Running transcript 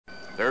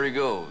There he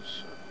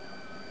goes.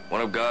 One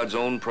of God's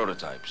own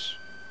prototypes.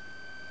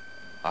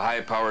 A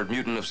high-powered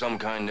mutant of some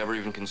kind never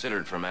even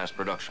considered for mass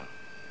production.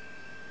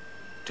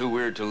 Too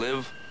weird to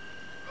live,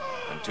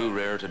 and too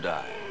rare to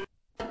die.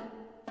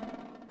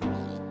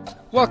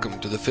 Welcome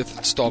to the 5th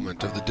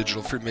installment of the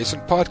Digital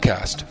Freemason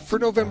podcast for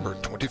November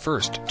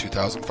 21st,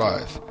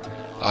 2005.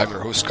 I'm your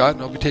host Scott,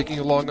 and I'll be taking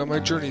you along on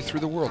my journey through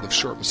the world of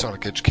short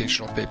Masonic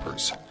educational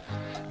papers.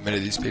 Many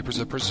of these papers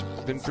have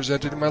been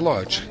presented in my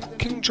lodge,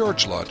 King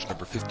George Lodge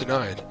number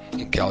 59,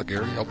 in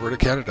Calgary, Alberta,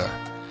 Canada.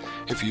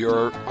 If you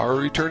are a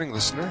returning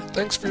listener,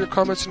 thanks for your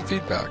comments and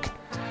feedback.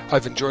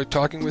 I've enjoyed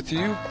talking with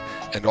you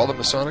and all the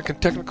Masonic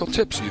and technical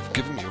tips you've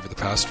given me over the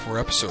past 4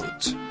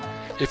 episodes.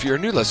 If you're a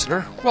new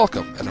listener,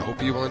 welcome, and I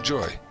hope you will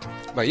enjoy.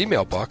 My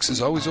email box is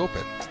always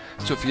open,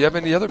 so if you have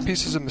any other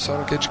pieces of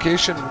Masonic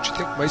education which you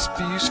think might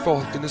be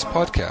useful in this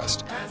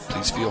podcast,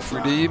 please feel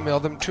free to email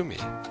them to me,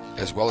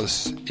 as well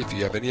as if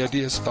you have any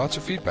ideas, thoughts,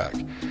 or feedback.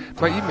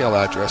 My email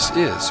address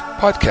is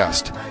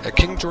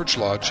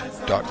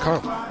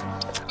podcast@kinggeorgelodge.com.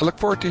 I look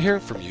forward to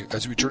hearing from you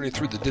as we journey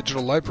through the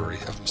digital library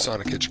of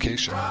Masonic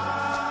education.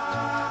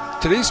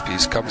 Today's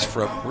piece comes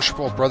from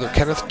Worshipful Brother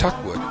Kenneth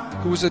Tuckwood,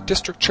 who was a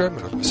district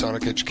chairman of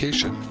Masonic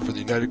education for the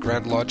United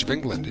Grand Lodge of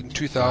England in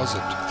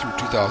 2000 through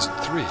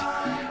 2003,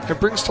 and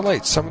brings to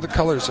light some of the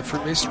colors of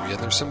Freemasonry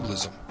and their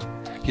symbolism.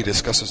 He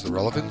discusses the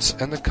relevance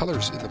and the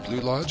colors in the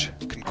Blue Lodge,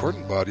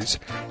 concordant bodies,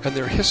 and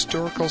their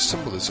historical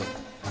symbolism.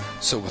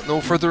 So with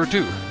no further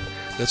ado,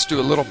 let's do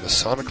a little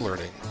Masonic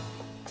learning.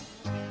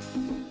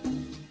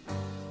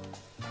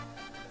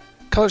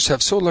 Colors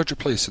have so large a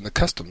place in the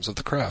customs of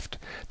the craft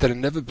that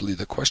inevitably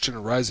the question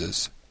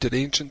arises, did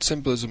ancient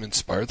symbolism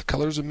inspire the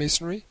colors of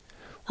Masonry?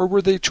 Or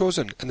were they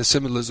chosen and the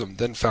symbolism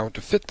then found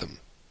to fit them?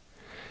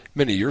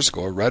 Many years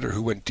ago, a writer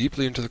who went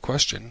deeply into the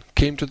question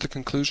came to the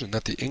conclusion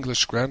that the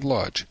English Grand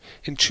Lodge,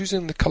 in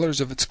choosing the colors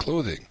of its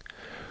clothing,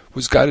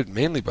 was guided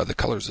mainly by the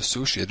colors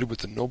associated with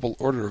the noble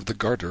order of the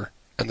Garter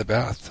and the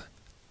Bath.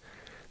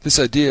 This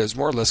idea is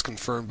more or less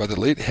confirmed by the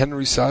late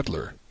Henry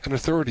Sadler, an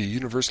authority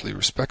universally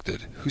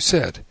respected, who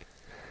said,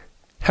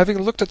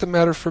 "Having looked at the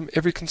matter from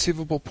every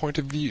conceivable point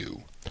of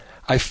view,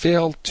 I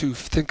fail to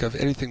think of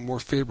anything more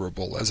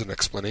favorable as an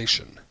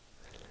explanation.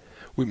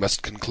 We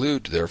must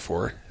conclude,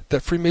 therefore,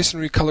 that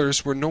Freemasonry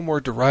colors were no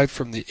more derived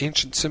from the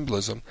ancient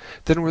symbolism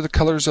than were the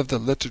colors of the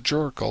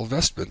liturgical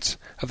vestments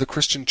of the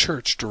Christian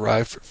Church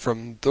derived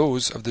from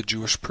those of the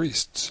Jewish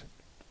priests."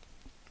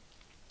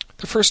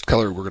 The first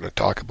color we're going to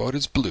talk about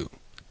is blue.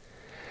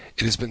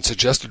 It has been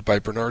suggested by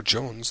Bernard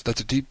Jones that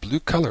the deep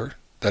blue color,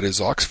 that is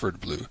Oxford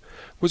blue,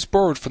 was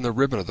borrowed from the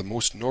ribbon of the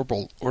most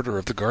noble order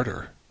of the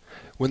Garter.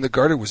 When the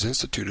Garter was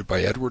instituted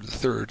by Edward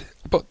III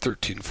about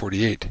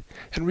 1348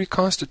 and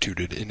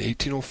reconstituted in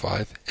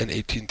 1805 and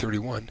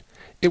 1831,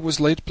 it was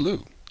light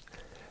blue.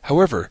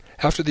 However,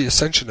 after the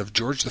accession of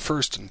George I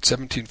in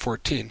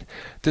 1714,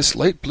 this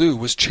light blue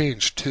was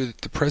changed to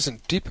the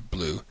present deep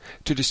blue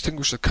to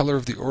distinguish the color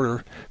of the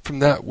order from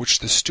that which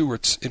the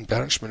Stuarts in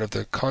banishment of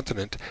the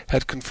continent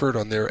had conferred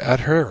on their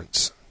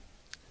adherents.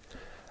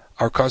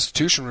 Our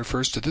Constitution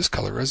refers to this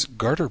color as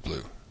Garter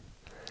blue.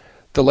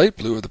 The light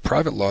blue of the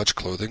private lodge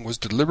clothing was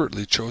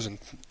deliberately chosen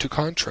to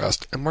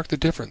contrast and mark the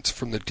difference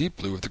from the deep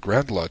blue of the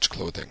Grand Lodge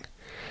clothing.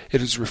 It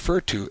is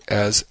referred to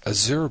as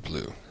azure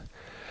blue.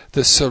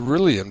 The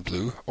cerulean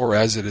blue, or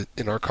as it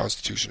in our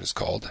Constitution is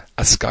called,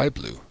 a sky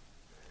blue.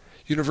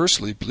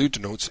 Universally, blue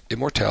denotes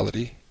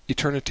immortality,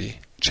 eternity,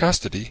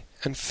 chastity,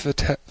 and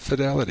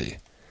fidelity.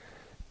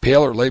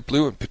 Pale or light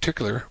blue in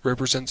particular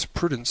represents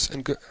prudence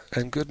and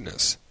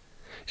goodness.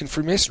 In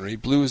Freemasonry,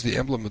 blue is the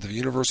emblem of the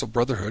universal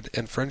brotherhood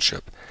and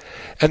friendship,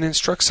 and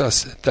instructs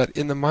us that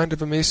in the mind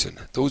of a Mason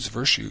those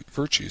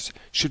virtues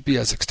should be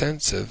as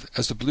extensive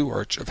as the blue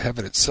arch of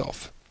heaven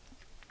itself.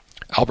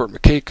 Albert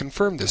Mackay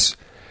confirmed this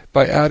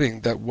by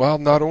adding that while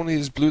not only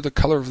is blue the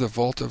color of the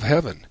vault of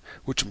heaven,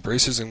 which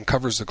embraces and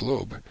covers the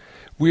globe,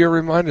 we are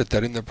reminded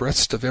that in the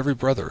breast of every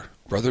brother,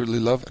 brotherly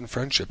love and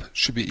friendship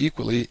should be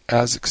equally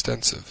as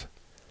extensive.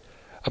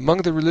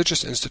 Among the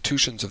religious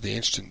institutions of the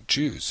ancient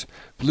Jews,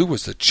 blue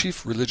was the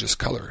chief religious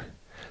color.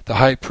 The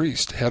high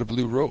priest had a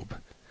blue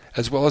robe,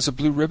 as well as a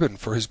blue ribbon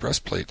for his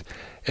breastplate,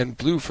 and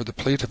blue for the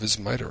plate of his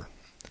mitre.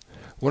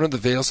 One of the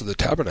veils of the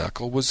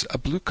tabernacle was a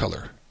blue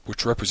color,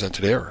 which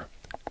represented air.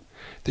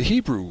 The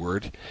Hebrew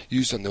word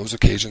used on those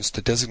occasions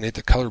to designate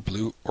the color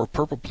blue or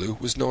purple blue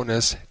was known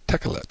as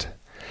techelet,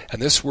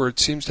 and this word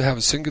seems to have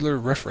a singular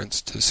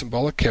reference to the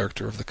symbolic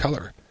character of the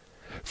color,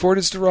 for it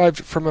is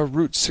derived from a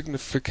root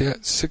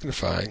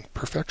signifying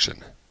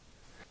perfection.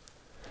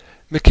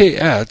 Mackay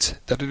adds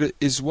that it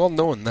is well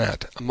known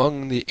that,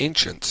 among the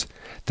ancients,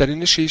 that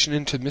initiation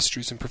into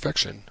mysteries and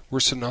perfection were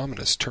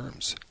synonymous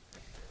terms.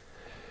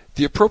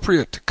 The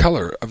appropriate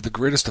color of the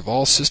greatest of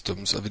all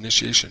systems of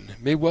initiation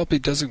may well be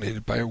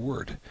designated by a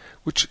word,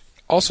 which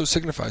also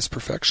signifies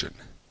perfection.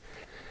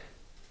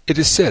 It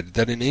is said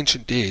that in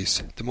ancient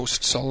days the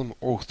most solemn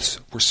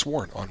oaths were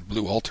sworn on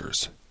blue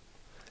altars.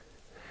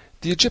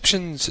 The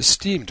Egyptians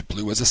esteemed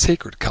blue as a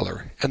sacred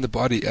color, and the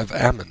body of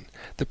Ammon,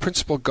 the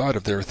principal god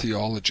of their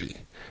theology,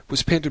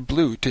 was painted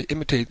blue to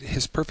imitate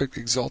his perfect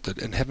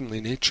exalted and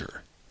heavenly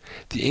nature.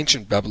 The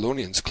ancient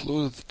Babylonians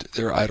clothed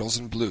their idols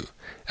in blue,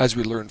 as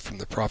we learned from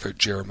the prophet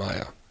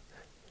Jeremiah.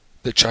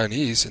 The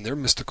Chinese, in their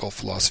mystical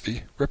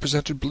philosophy,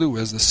 represented blue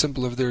as the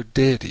symbol of their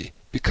deity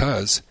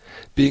because,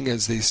 being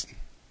as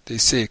they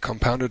say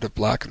compounded of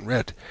black and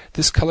red,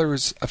 this color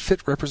is a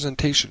fit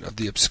representation of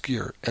the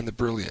obscure and the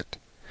brilliant,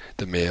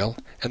 the male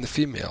and the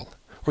female,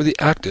 or the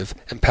active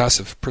and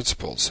passive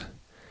principles.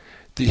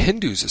 The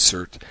Hindus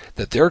assert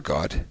that their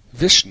god,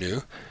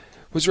 Vishnu,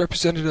 was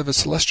represented of a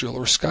celestial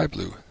or sky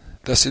blue,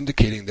 thus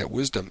indicating that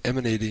wisdom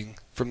emanating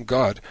from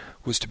God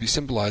was to be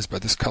symbolized by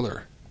this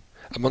color.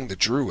 Among the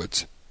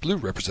Druids, blue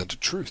represented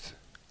truth.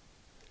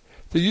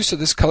 The use of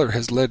this color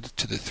has led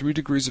to the 3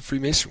 degrees of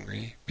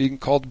Freemasonry being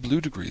called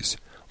blue degrees,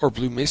 or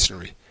blue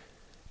masonry,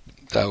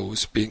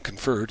 those being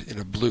conferred in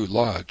a blue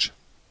lodge.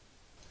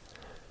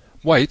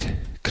 White,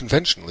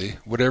 conventionally,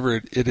 whatever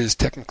it is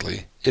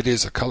technically, it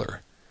is a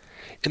color.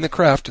 In the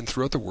craft and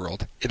throughout the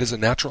world, it is a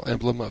natural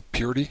emblem of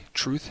purity,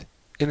 truth,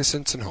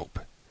 innocence, and hope.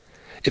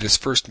 It is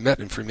first met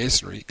in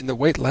Freemasonry in the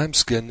white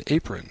lambskin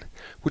apron,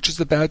 which is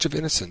the badge of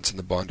innocence and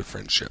the bond of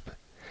friendship.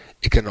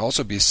 It can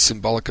also be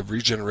symbolic of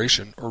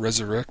regeneration or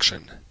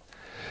resurrection.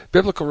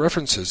 Biblical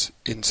references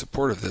in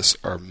support of this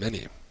are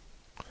many.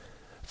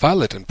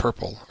 Violet and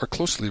purple are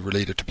closely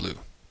related to blue.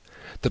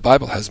 The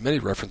Bible has many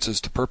references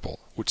to purple,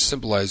 which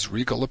symbolize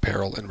regal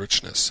apparel and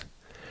richness.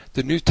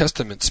 The New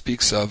Testament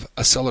speaks of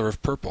a seller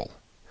of purple.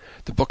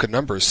 The book of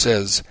Numbers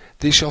says,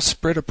 "They shall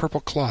spread a purple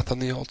cloth on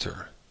the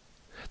altar."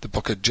 The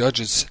book of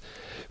Judges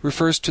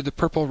refers to the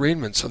purple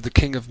raiments of the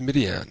king of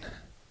Midian.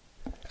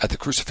 At the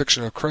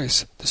crucifixion of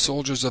Christ, the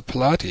soldiers of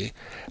Pilate,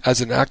 as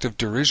an act of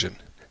derision,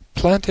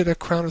 planted a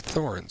crown of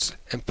thorns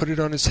and put it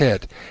on his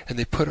head, and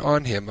they put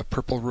on him a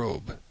purple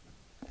robe.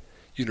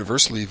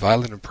 Universally,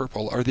 violet and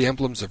purple are the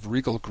emblems of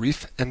regal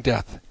grief and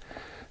death.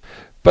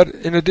 But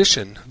in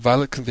addition,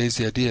 violet conveys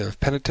the idea of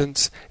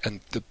penitence, and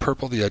the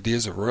purple the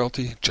ideas of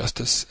royalty,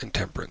 justice, and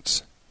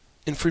temperance.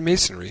 In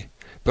Freemasonry,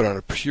 but on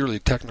a purely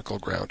technical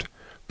ground,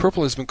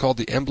 purple has been called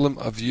the emblem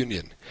of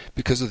union,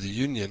 because of the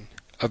union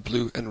of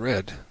blue and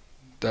red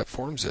that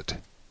forms it.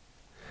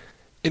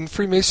 In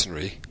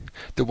Freemasonry,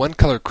 the one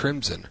color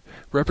crimson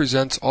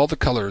represents all the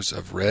colors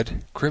of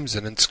red,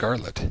 crimson, and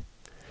scarlet.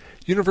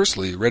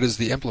 Universally, red is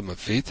the emblem of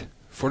faith,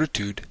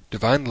 fortitude,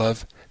 divine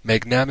love,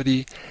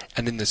 magnanimity,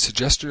 and in the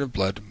suggestion of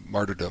blood,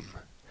 martyrdom.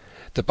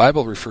 The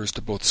Bible refers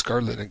to both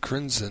scarlet and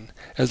crimson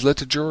as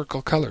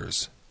liturgical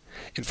colors.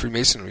 In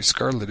Freemasonry,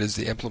 scarlet is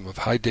the emblem of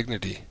high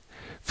dignity,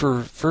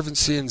 for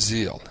fervency and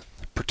zeal,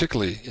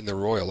 particularly in the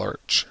Royal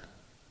Arch.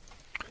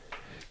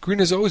 Green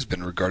has always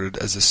been regarded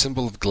as a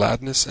symbol of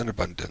gladness and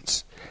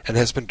abundance, and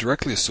has been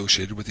directly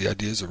associated with the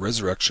ideas of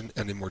resurrection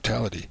and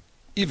immortality,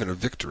 even of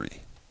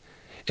victory.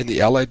 In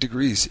the Allied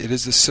degrees, it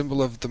is the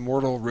symbol of the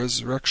mortal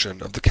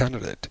resurrection of the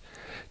candidate,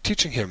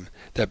 teaching him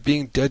that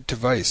being dead to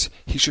vice,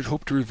 he should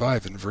hope to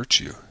revive in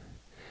virtue.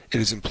 It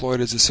is employed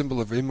as a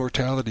symbol of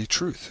immortality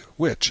truth,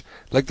 which,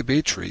 like the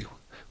bay tree,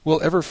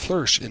 will ever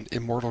flourish in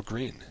immortal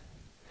green.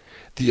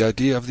 The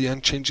idea of the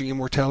unchanging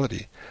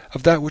immortality,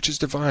 of that which is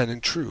divine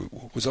and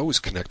true, was always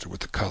connected with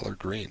the color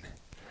green.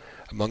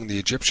 Among the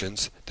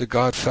Egyptians, the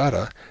god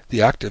Fata,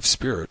 the active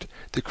spirit,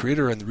 the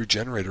creator and the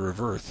regenerator of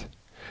earth,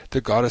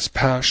 the goddess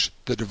Pash,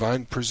 the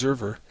divine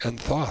preserver, and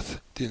Thoth,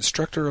 the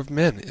instructor of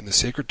men in the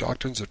sacred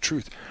doctrines of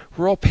truth,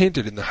 were all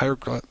painted in the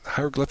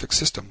hieroglyphic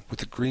system with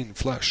the green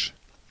flesh.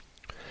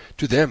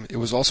 To them it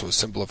was also a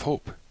symbol of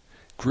hope.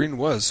 Green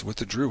was, with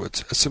the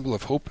Druids, a symbol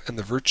of hope, and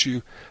the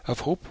virtue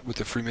of hope with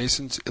the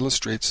Freemasons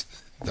illustrates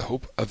the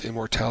hope of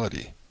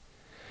immortality.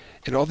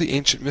 In all the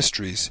ancient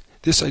mysteries,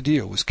 this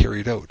idea was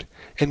carried out,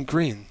 and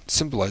green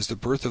symbolized the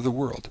birth of the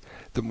world,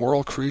 the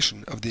moral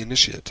creation of the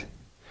initiate.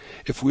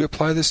 If we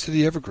apply this to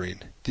the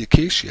evergreen, the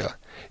acacia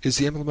is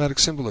the emblematic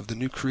symbol of the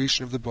new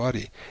creation of the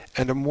body,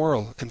 and a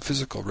moral and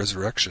physical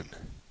resurrection.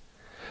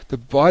 The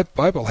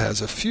Bible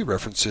has a few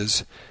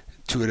references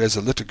to it as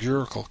a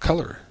liturgical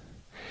color.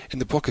 In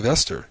the book of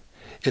Esther,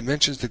 it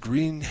mentions the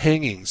green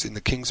hangings in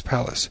the king's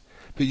palace,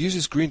 but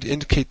uses green to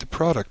indicate the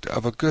product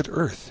of a good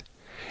earth,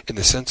 in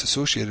the sense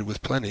associated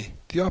with plenty,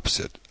 the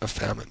opposite of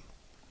famine.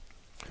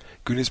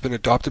 Green has been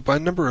adopted by a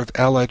number of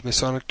allied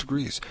Masonic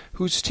degrees,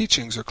 whose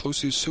teachings are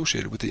closely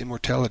associated with the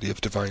immortality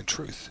of divine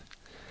truth.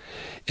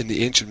 In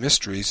the ancient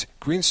mysteries,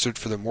 green stood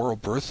for the moral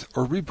birth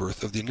or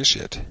rebirth of the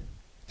initiate.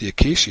 The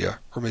acacia,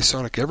 or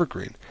Masonic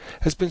evergreen,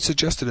 has been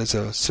suggested as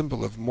a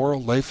symbol of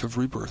moral life of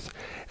rebirth,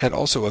 and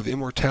also of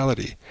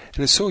immortality,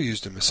 and is so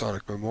used in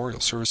Masonic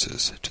memorial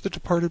services to the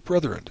departed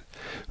brethren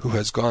who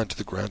has gone to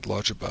the Grand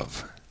Lodge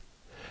above.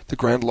 The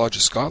Grand Lodge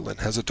of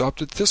Scotland has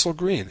adopted thistle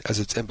green as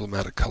its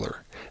emblematic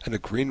color, and a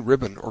green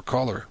ribbon or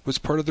collar was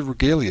part of the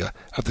regalia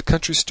of the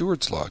Country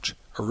Stewards' Lodge,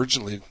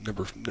 originally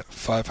number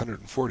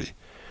 540,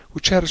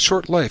 which had a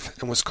short life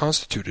and was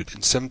constituted in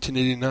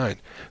 1789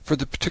 for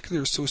the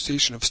particular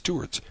association of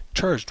stewards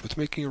charged with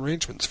making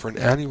arrangements for an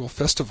annual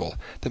festival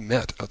that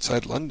met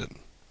outside London.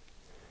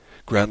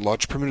 Grand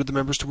Lodge permitted the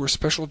members to wear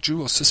special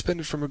jewels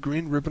suspended from a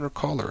green ribbon or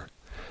collar.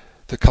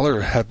 the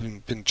color having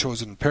been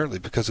chosen apparently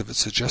because of its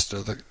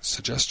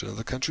suggestion of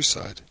the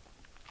countryside.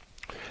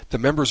 The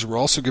members were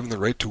also given the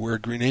right to wear a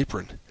green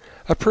apron,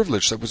 a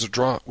privilege that was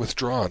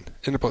withdrawn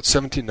in about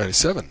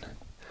 1797,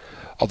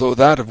 although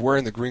that of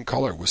wearing the green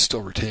collar was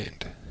still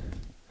retained.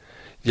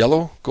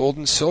 Yellow, gold,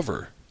 and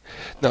silver.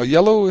 Now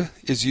yellow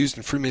is used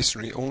in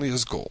Freemasonry only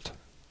as gold,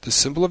 the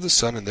symbol of the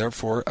sun and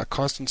therefore a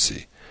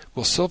constancy,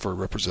 while silver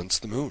represents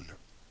the moon.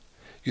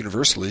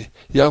 Universally,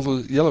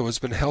 yellow has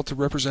been held to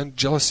represent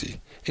jealousy,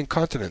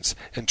 incontinence,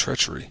 and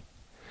treachery.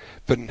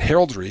 But in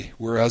heraldry,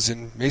 whereas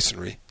in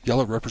Masonry,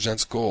 yellow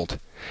represents gold,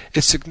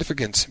 its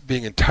significance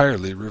being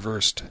entirely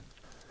reversed.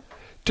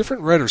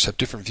 Different writers have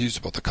different views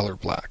about the color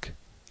black.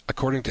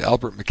 According to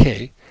Albert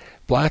Mackay,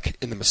 black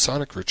in the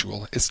Masonic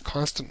ritual is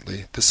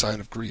constantly the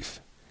sign of grief.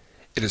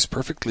 It is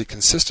perfectly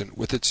consistent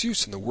with its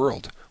use in the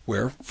world,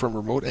 where, from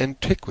remote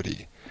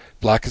antiquity,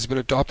 black has been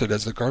adopted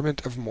as the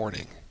garment of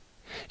mourning.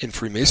 In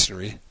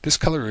Freemasonry, this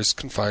color is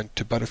confined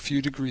to but a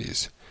few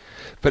degrees,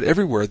 but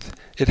everywhere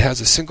it has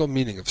a single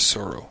meaning of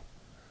sorrow.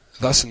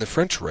 Thus in the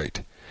French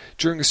rite,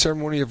 during a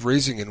ceremony of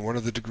raising in one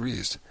of the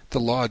degrees, the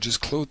lodge is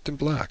clothed in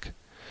black,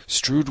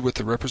 strewed with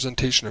the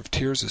representation of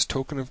tears as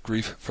token of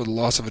grief for the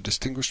loss of a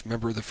distinguished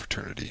member of the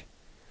fraternity.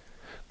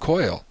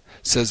 Coyle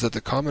says that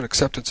the common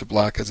acceptance of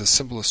black as a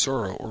symbol of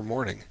sorrow or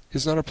mourning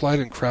is not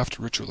applied in craft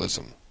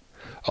ritualism,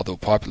 although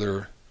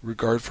popular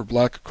regard for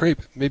black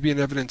crepe may be in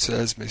evidence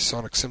as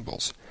Masonic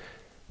symbols.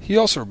 He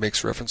also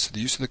makes reference to the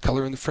use of the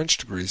color in the French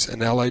degrees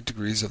and allied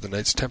degrees of the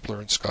Knights Templar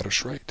and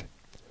Scottish Rite.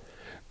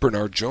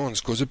 Bernard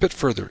Jones goes a bit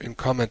further in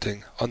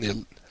commenting on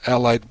the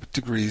allied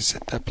degrees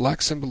that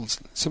black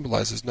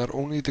symbolizes not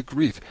only the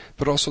grief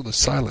but also the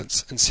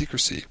silence and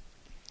secrecy.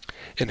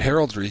 In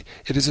heraldry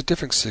it is a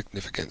different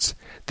significance,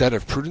 that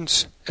of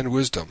prudence and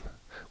wisdom,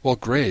 while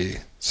gray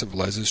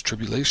symbolizes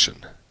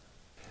tribulation.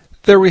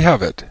 There we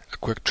have it, a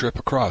quick trip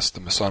across the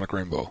Masonic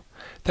rainbow.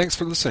 Thanks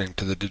for listening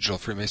to the Digital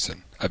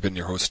Freemason. I've been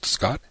your host,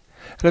 Scott,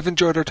 and I've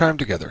enjoyed our time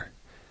together.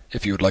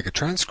 If you would like a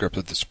transcript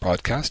of this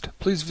podcast,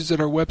 please visit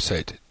our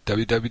website,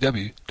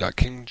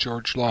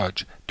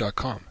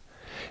 www.kinggeorgelodge.com.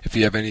 If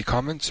you have any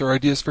comments or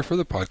ideas for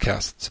further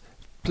podcasts,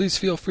 please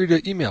feel free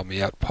to email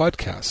me at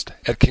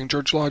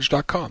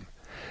podcast@kinggeorgelodge.com.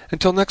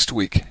 Until next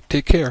week,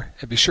 take care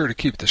and be sure to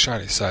keep the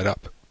shiny side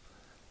up.